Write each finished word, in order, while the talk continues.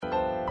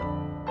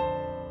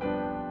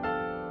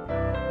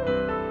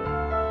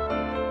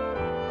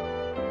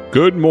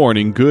Good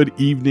morning, good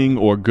evening,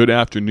 or good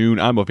afternoon.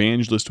 I'm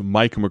evangelist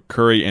Mike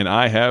McCurry, and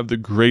I have the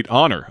great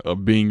honor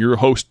of being your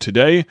host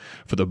today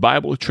for the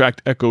Bible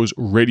Tract Echoes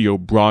radio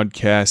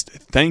broadcast.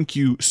 Thank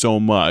you so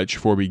much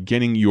for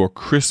beginning your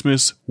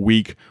Christmas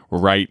week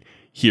right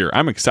here.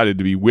 I'm excited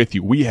to be with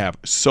you. We have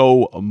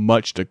so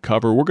much to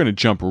cover. We're going to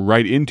jump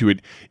right into it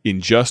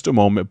in just a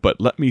moment,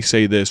 but let me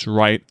say this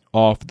right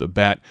off the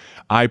bat.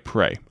 I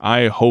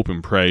hope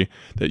and pray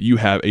that you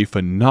have a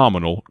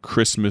phenomenal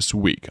Christmas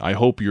week. I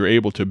hope you're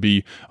able to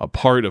be a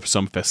part of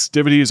some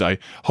festivities. I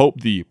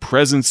hope the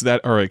presents that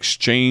are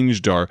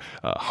exchanged are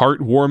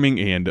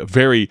heartwarming and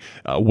very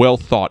well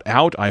thought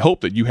out. I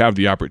hope that you have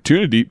the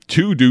opportunity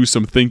to do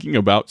some thinking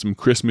about some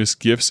Christmas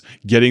gifts,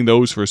 getting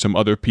those for some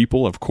other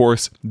people. Of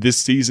course, this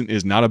season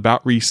is not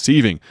about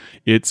receiving.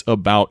 It's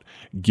about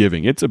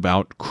giving. It's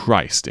about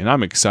Christ. And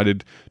I'm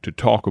excited to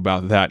talk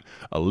about that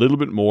a little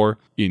bit more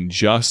in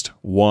just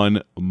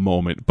one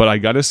moment. But I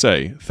gotta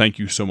say, thank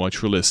you so much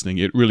for listening.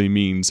 It really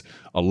means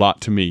a lot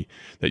to me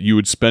that you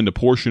would spend a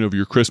portion of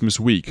your Christmas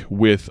week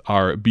with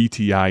our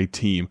BTI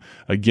team.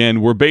 Again,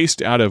 we're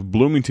based out of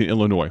Bloomington,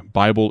 Illinois.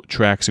 Bible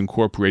Tracts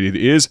Incorporated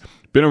is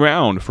been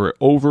around for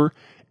over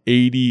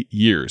 80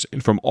 years.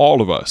 And from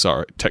all of us,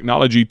 our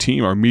technology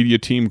team, our media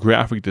team,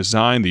 graphic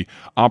design, the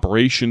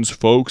operations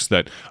folks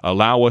that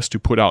allow us to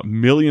put out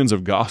millions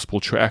of gospel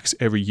tracts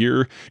every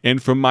year,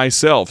 and from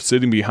myself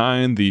sitting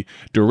behind the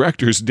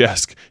director's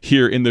desk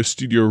here in the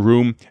studio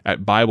room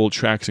at Bible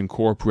Tracts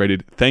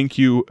Incorporated, thank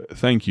you.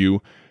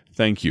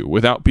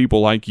 Without people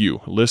like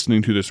you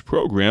listening to this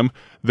program,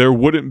 there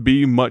wouldn't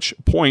be much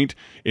point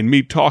in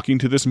me talking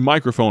to this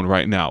microphone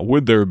right now,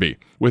 would there be?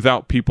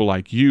 Without people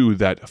like you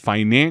that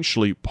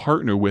financially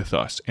partner with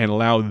us and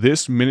allow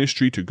this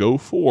ministry to go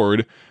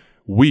forward,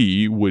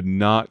 we would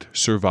not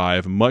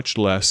survive, much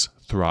less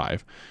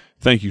thrive.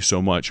 Thank you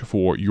so much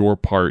for your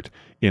part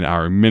in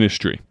our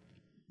ministry.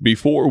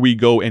 Before we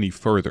go any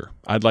further,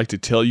 I'd like to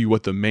tell you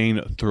what the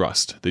main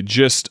thrust, the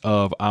gist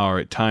of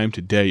our time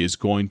today is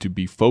going to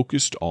be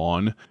focused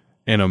on: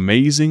 an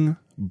amazing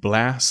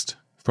blast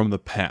from the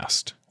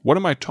past. What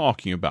am I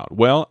talking about?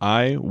 Well,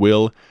 I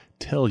will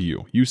tell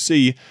you. You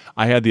see,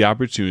 I had the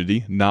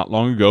opportunity not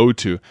long ago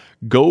to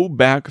go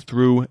back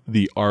through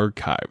the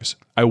archives.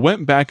 I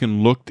went back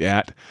and looked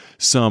at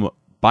some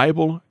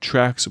Bible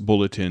Tracts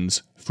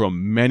bulletins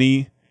from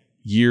many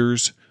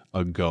years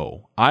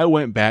ago. I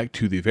went back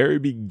to the very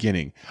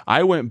beginning.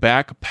 I went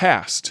back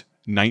past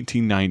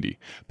 1990,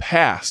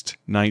 past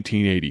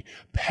 1980,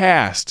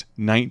 past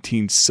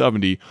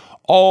 1970,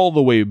 all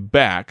the way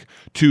back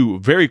to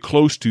very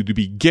close to the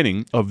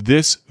beginning of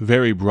this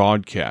very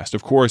broadcast.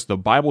 Of course, the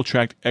Bible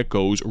Tract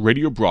Echoes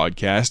radio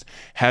broadcast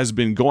has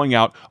been going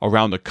out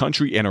around the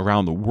country and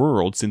around the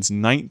world since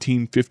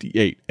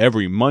 1958,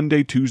 every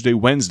Monday, Tuesday,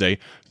 Wednesday,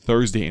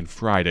 Thursday, and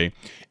Friday.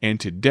 And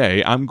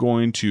today I'm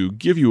going to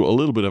give you a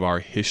little bit of our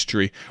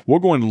history. We're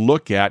going to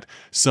look at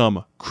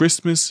some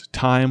Christmas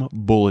time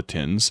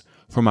bulletins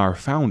from our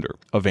founder,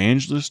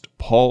 evangelist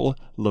Paul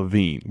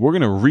Levine. We're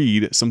going to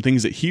read some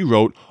things that he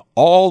wrote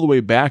all the way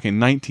back in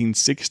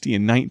 1960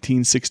 and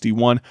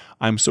 1961.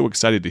 I'm so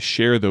excited to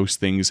share those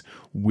things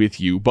with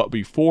you. But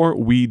before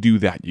we do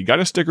that, you got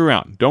to stick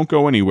around. Don't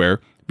go anywhere.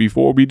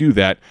 Before we do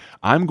that,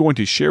 I'm going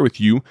to share with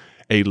you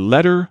a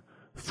letter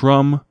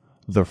from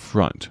the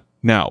front.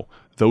 Now,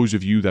 those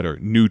of you that are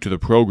new to the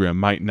program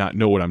might not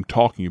know what I'm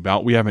talking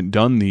about. We haven't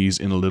done these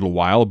in a little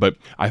while, but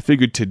I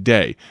figured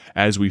today,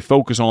 as we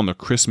focus on the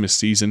Christmas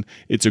season,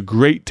 it's a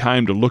great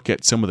time to look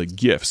at some of the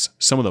gifts,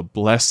 some of the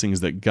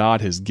blessings that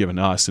God has given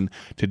us. And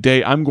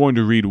today I'm going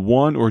to read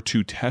one or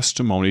two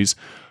testimonies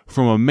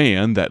from a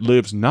man that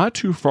lives not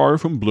too far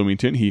from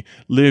Bloomington. He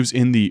lives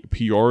in the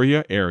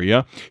Peoria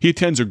area. He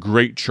attends a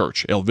great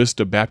church, El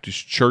Vista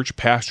Baptist Church,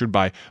 pastored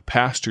by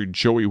Pastor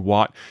Joey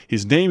Watt.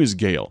 His name is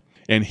Gail,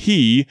 and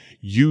he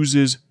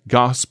uses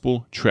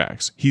gospel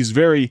tracts. He's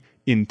very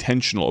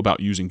intentional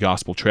about using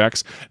gospel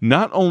tracts.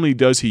 Not only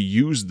does he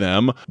use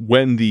them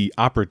when the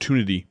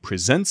opportunity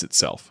presents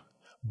itself,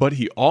 but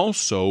he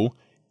also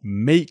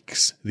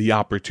makes the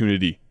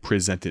opportunity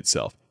present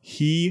itself.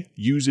 He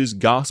uses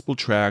gospel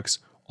tracts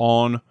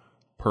on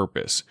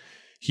purpose.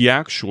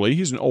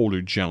 He's an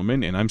older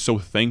gentleman, and I'm so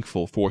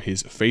thankful for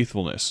his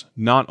faithfulness,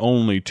 not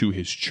only to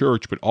his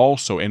church, but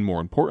also, and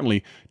more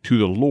importantly, to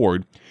the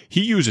Lord.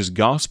 He uses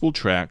gospel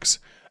tracts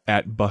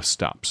at bus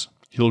stops.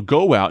 He'll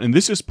go out, and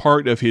this is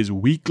part of his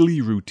weekly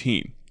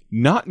routine,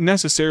 not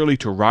necessarily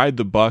to ride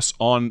the bus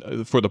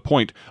on for the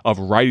point of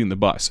riding the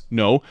bus.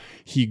 No,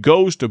 he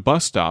goes to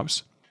bus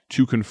stops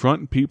to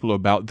confront people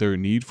about their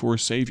need for a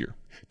Savior,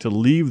 to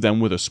leave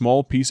them with a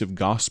small piece of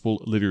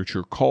gospel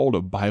literature called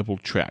a Bible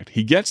tract.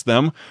 He gets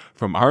them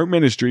from our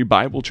ministry,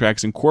 Bible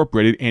Tracts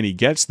Incorporated, and he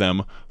gets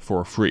them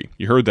for free.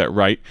 You heard that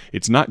right.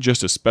 It's not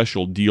just a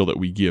special deal that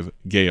we give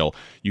Gail.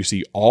 You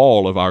see,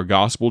 all of our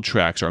gospel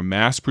tracts, our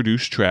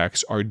mass-produced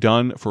tracts, are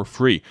done for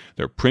free.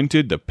 They're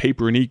printed, the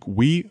paper and ink,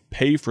 we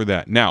pay for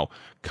that. Now,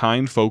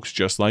 kind folks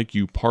just like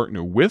you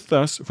partner with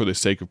us for the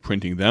sake of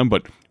printing them,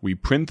 but we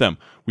print them,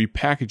 we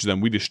package them,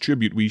 we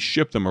distribute, we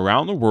ship them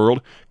around the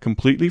world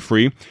completely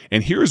free.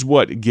 And here's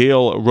what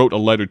Gail wrote a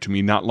letter to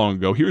me not long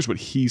ago. Here's what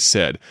he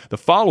said. The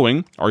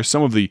following are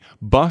some of the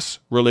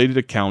bus-related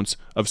accounts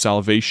of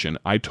salvation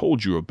I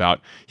told you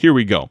about. Here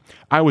we go.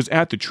 I was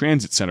at the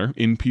transit center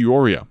in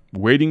Peoria,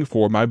 waiting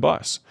for my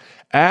bus.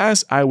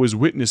 As I was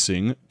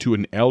witnessing to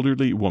an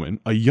elderly woman,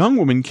 a young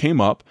woman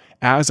came up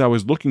as I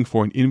was looking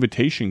for an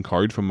invitation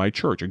card from my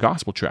church, a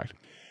gospel tract.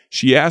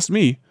 She asked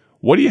me,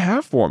 "What do you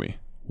have for me?"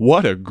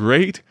 What a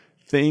great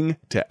thing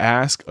to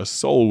ask a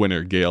soul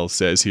winner, Gail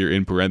says here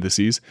in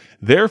parentheses.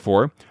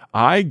 Therefore,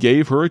 I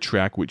gave her a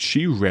tract which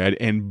she read,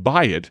 and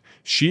by it,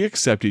 she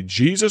accepted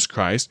Jesus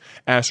Christ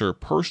as her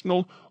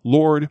personal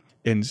Lord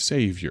and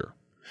Savior.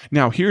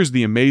 Now, here's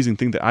the amazing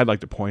thing that I'd like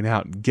to point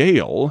out.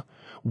 Gail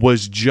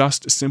was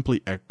just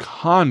simply a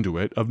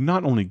conduit of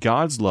not only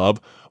God's love,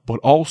 but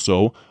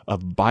also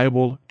of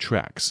Bible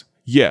tracts.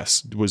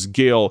 Yes, was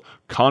Gail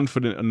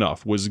confident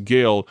enough? Was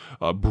Gail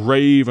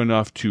brave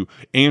enough to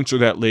answer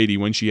that lady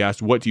when she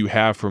asked, "What do you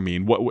have for me?"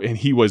 And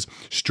he was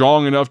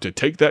strong enough to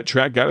take that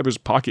tract out of his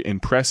pocket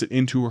and press it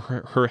into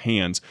her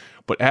hands.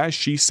 But as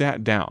she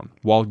sat down,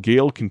 while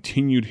Gail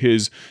continued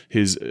his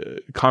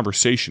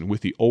conversation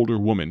with the older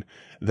woman,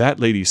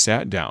 that lady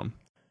sat down,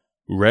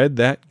 read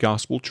that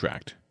gospel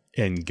tract,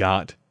 and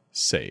got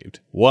saved.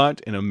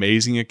 What an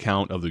amazing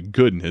account of the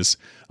goodness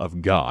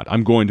of God.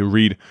 I'm going to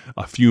read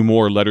a few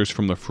more letters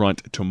from the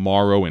front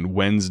tomorrow and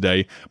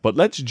Wednesday, but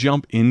let's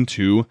jump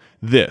into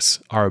this,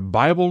 our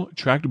Bible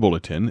Tract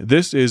Bulletin.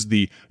 This is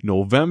the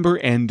November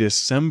and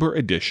December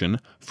edition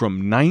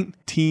from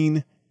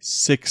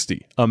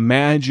 1960.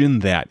 Imagine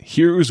that.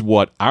 Here's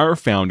what our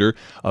founder,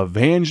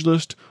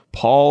 evangelist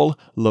Paul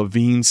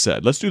Levine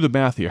said. Let's do the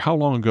math here. How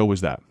long ago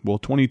was that? Well,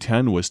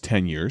 2010 was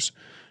 10 years.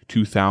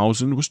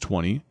 2000 was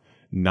 20.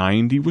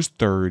 90 was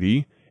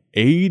 30,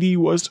 80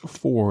 was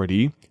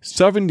 40,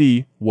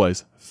 70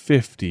 was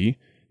 50.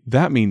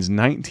 That means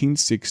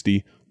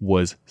 1960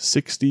 was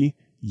 60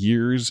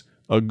 years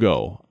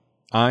ago.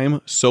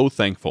 I'm so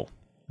thankful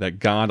that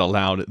God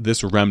allowed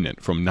this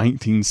remnant from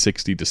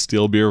 1960 to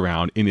still be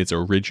around in its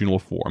original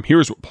form.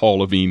 Here's what Paul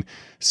Levine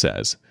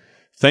says.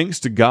 Thanks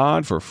to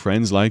God for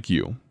friends like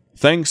you.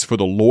 Thanks for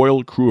the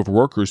loyal crew of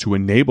workers who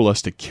enable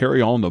us to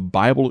carry on the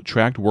Bible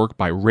tract work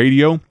by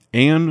radio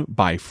and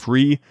by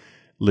free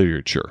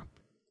literature.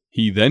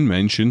 He then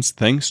mentions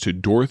thanks to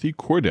Dorothy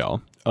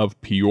Cordell of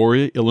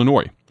Peoria,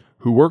 Illinois,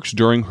 who works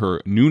during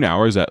her noon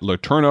hours at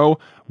Laterno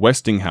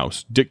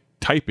Westinghouse,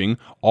 typing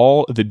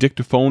all the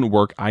dictaphone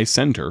work I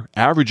send her,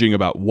 averaging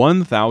about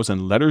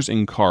 1,000 letters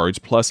and cards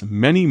plus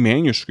many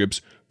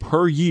manuscripts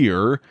per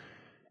year,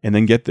 and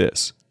then get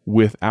this,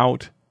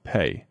 without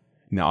pay.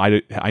 Now,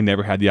 I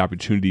never had the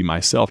opportunity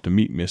myself to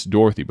meet Miss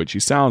Dorothy, but she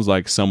sounds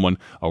like someone,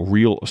 a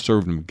real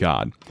servant of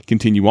God.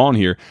 Continue on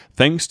here.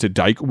 Thanks to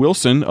Dyke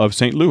Wilson of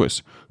St.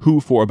 Louis,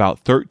 who for about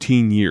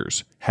 13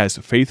 years has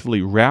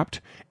faithfully wrapped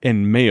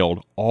and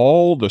mailed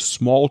all the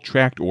small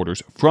tract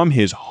orders from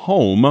his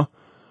home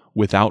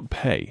without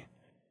pay.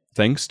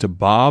 Thanks to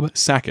Bob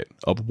Sackett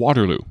of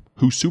Waterloo,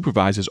 who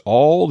supervises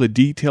all the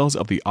details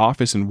of the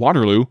office in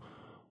Waterloo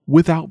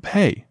without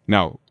pay.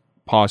 Now,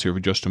 pause here for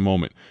just a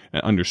moment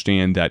and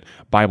understand that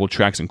Bible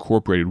Tracts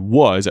Incorporated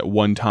was at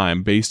one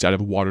time based out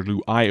of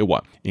Waterloo,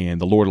 Iowa, and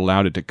the Lord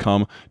allowed it to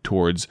come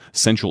towards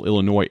central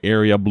Illinois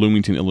area,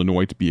 Bloomington,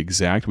 Illinois to be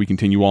exact. We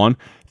continue on.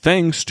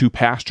 Thanks to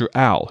Pastor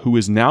Al, who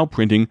is now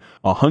printing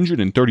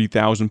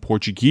 130,000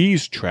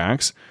 Portuguese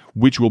tracts,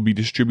 which will be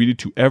distributed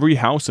to every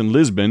house in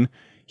Lisbon.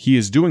 He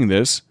is doing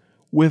this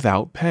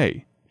without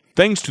pay.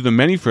 Thanks to the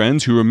many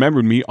friends who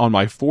remembered me on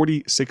my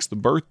 46th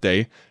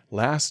birthday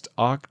last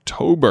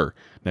October.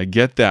 Now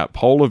get that,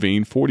 Paul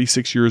Levine,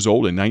 46 years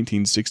old in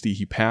 1960.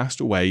 He passed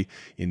away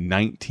in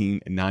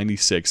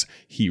 1996.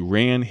 He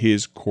ran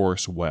his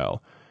course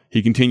well.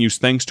 He continues,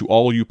 thanks to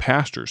all you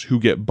pastors who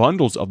get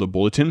bundles of the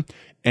bulletin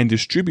and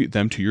distribute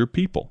them to your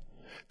people.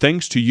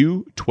 Thanks to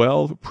you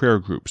 12 prayer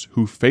groups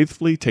who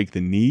faithfully take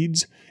the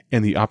needs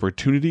and the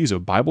opportunities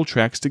of Bible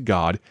tracts to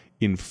God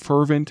in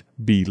fervent,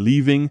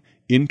 believing,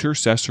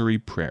 intercessory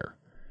prayer.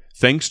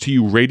 Thanks to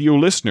you radio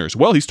listeners.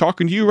 Well, he's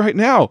talking to you right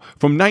now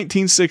from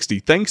 1960.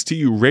 Thanks to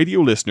you radio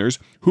listeners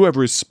who have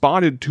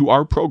responded to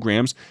our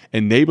programs,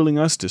 enabling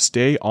us to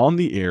stay on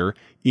the air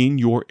in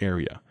your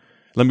area.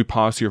 Let me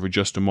pause here for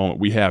just a moment.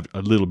 We have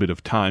a little bit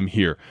of time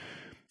here.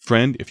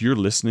 Friend, if you're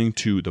listening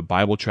to the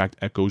Bible Tract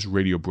Echoes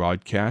radio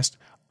broadcast,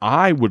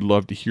 I would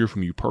love to hear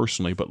from you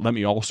personally, but let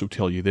me also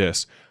tell you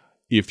this.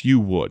 If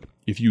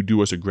you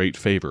do us a great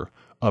favor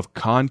of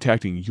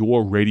contacting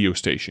your radio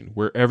station,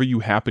 wherever you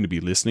happen to be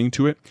listening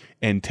to it,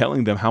 and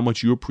telling them how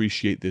much you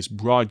appreciate this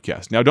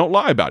broadcast. Now, don't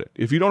lie about it.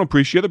 If you don't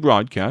appreciate the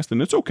broadcast, then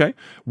it's okay.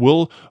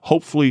 We'll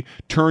hopefully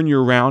turn you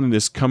around in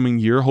this coming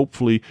year.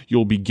 Hopefully,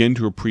 you'll begin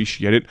to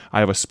appreciate it. I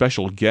have a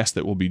special guest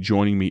that will be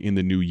joining me in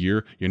the new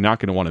year. You're not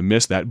going to want to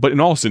miss that. But in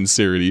all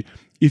sincerity,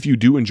 if you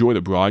do enjoy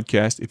the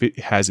broadcast, if it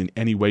has in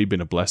any way been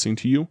a blessing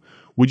to you,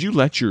 Would you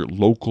let your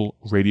local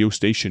radio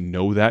station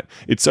know that?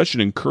 It's such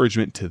an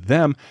encouragement to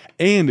them,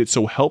 and it's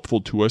so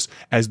helpful to us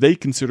as they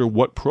consider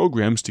what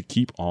programs to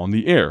keep on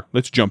the air.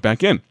 Let's jump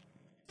back in.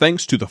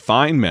 Thanks to the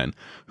fine men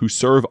who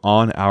serve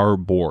on our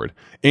board,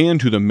 and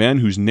to the men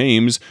whose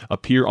names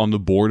appear on the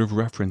board of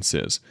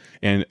references.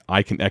 And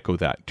I can echo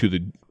that. To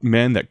the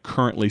men that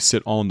currently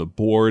sit on the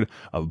board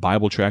of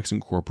Bible Tracts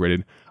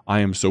Incorporated, I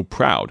am so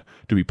proud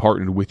to be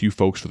partnered with you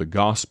folks for the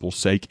gospel's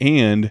sake,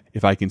 and,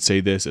 if I can say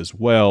this as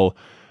well,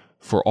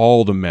 for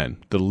all the men,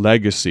 the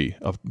legacy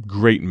of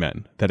great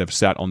men that have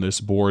sat on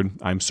this board.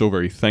 I'm so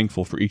very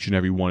thankful for each and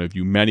every one of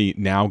you, many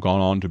now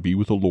gone on to be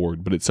with the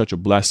Lord, but it's such a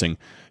blessing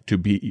to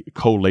be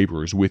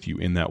co-laborers with you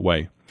in that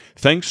way.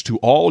 Thanks to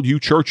all you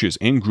churches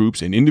and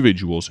groups and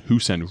individuals who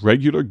send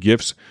regular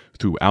gifts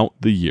throughout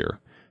the year.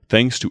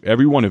 Thanks to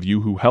every one of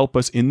you who help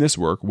us in this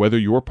work, whether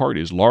your part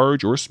is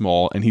large or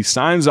small. And he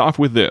signs off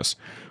with this: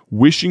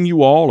 wishing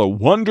you all a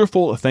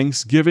wonderful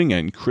Thanksgiving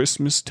and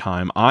Christmas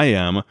time. I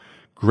am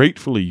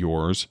gratefully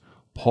yours,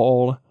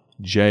 Paul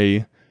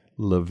J.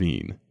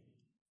 Levine.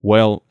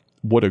 Well,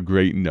 what a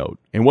great note,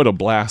 and what a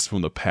blast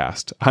from the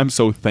past. I'm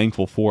so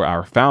thankful for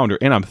our founder,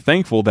 and I'm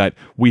thankful that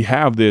we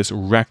have this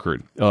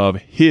record of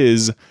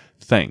his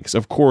thanks.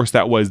 Of course,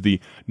 that was the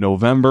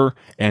November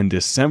and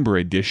December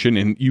edition,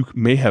 and you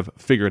may have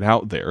figured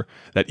out there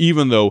that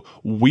even though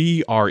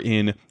we are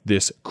in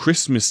this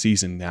Christmas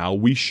season now,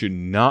 we should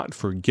not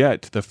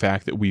forget the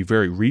fact that we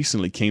very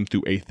recently came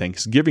through a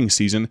Thanksgiving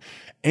season,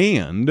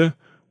 and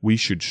we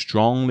should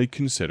strongly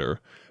consider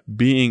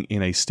being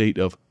in a state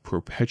of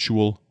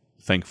perpetual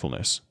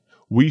thankfulness.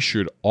 We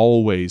should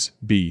always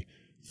be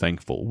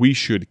thankful. We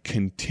should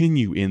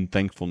continue in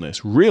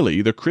thankfulness.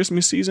 Really, the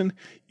Christmas season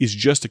is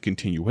just a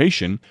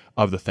continuation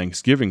of the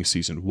Thanksgiving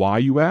season. Why,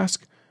 you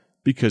ask?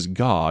 Because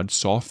God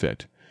saw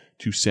fit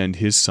to send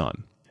His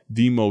Son,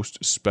 the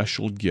most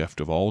special gift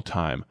of all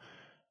time,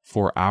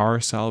 for our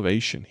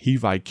salvation. He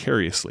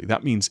vicariously,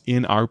 that means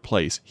in our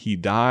place, He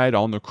died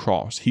on the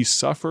cross. He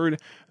suffered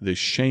the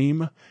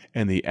shame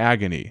and the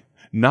agony,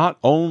 not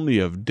only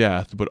of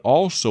death, but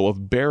also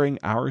of bearing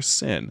our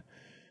sin.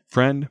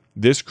 Friend,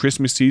 this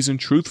Christmas season,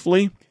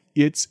 truthfully,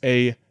 it's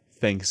a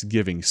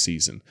Thanksgiving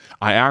season.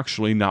 I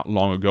actually, not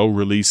long ago,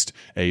 released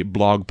a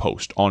blog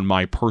post on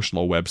my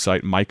personal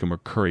website,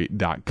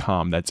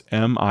 micahmccurry.com. That's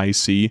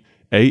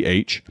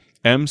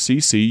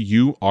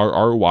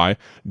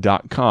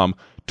MICAHMCCURRY.com,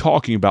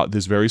 talking about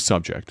this very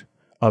subject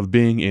of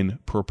being in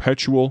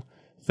perpetual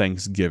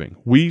thanksgiving.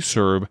 We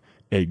serve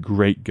a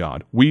great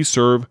God. We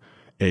serve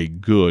a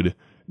good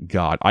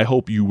God. I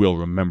hope you will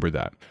remember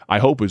that. I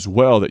hope as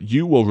well that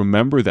you will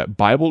remember that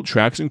Bible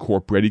Tracts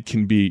Incorporated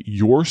can be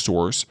your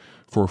source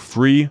for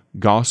free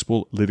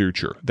gospel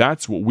literature.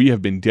 That's what we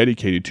have been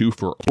dedicated to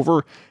for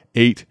over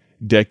 8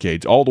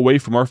 decades, all the way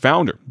from our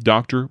founder,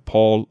 Dr.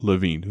 Paul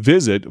Levine.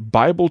 Visit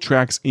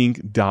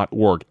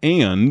BibleTractsInc.org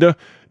and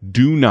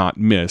do not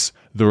miss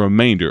the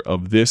remainder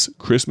of this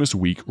Christmas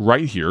week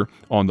right here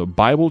on the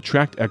Bible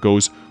Tract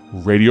Echoes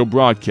radio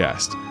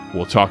broadcast.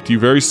 We'll talk to you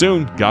very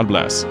soon. God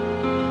bless.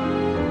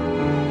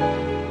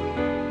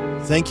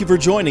 Thank you for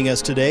joining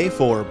us today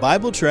for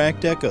Bible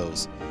Tract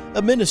Echoes,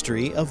 a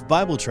ministry of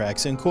Bible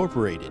Tracts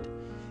Incorporated.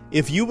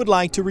 If you would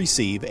like to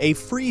receive a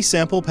free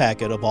sample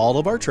packet of all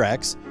of our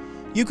tracts,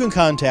 you can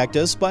contact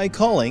us by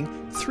calling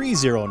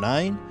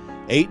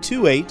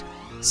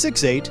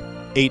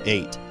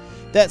 309-828-6888.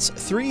 That's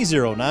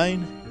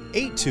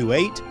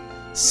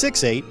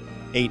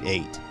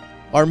 309-828-6888.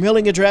 Our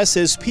mailing address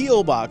is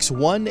P.O. Box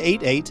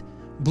 188,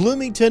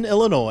 Bloomington,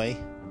 Illinois,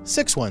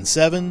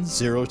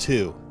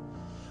 61702.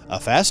 A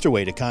faster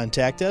way to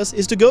contact us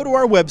is to go to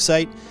our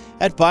website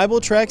at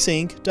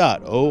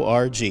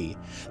BibleTractsInc.org.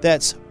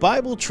 That's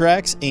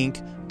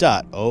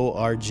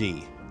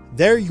BibleTractsInc.org.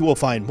 There you will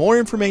find more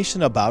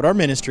information about our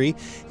ministry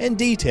and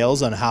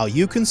details on how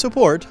you can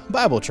support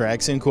Bible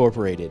Tracts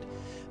Incorporated.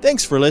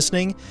 Thanks for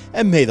listening,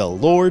 and may the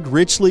Lord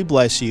richly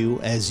bless you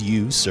as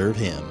you serve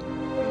Him.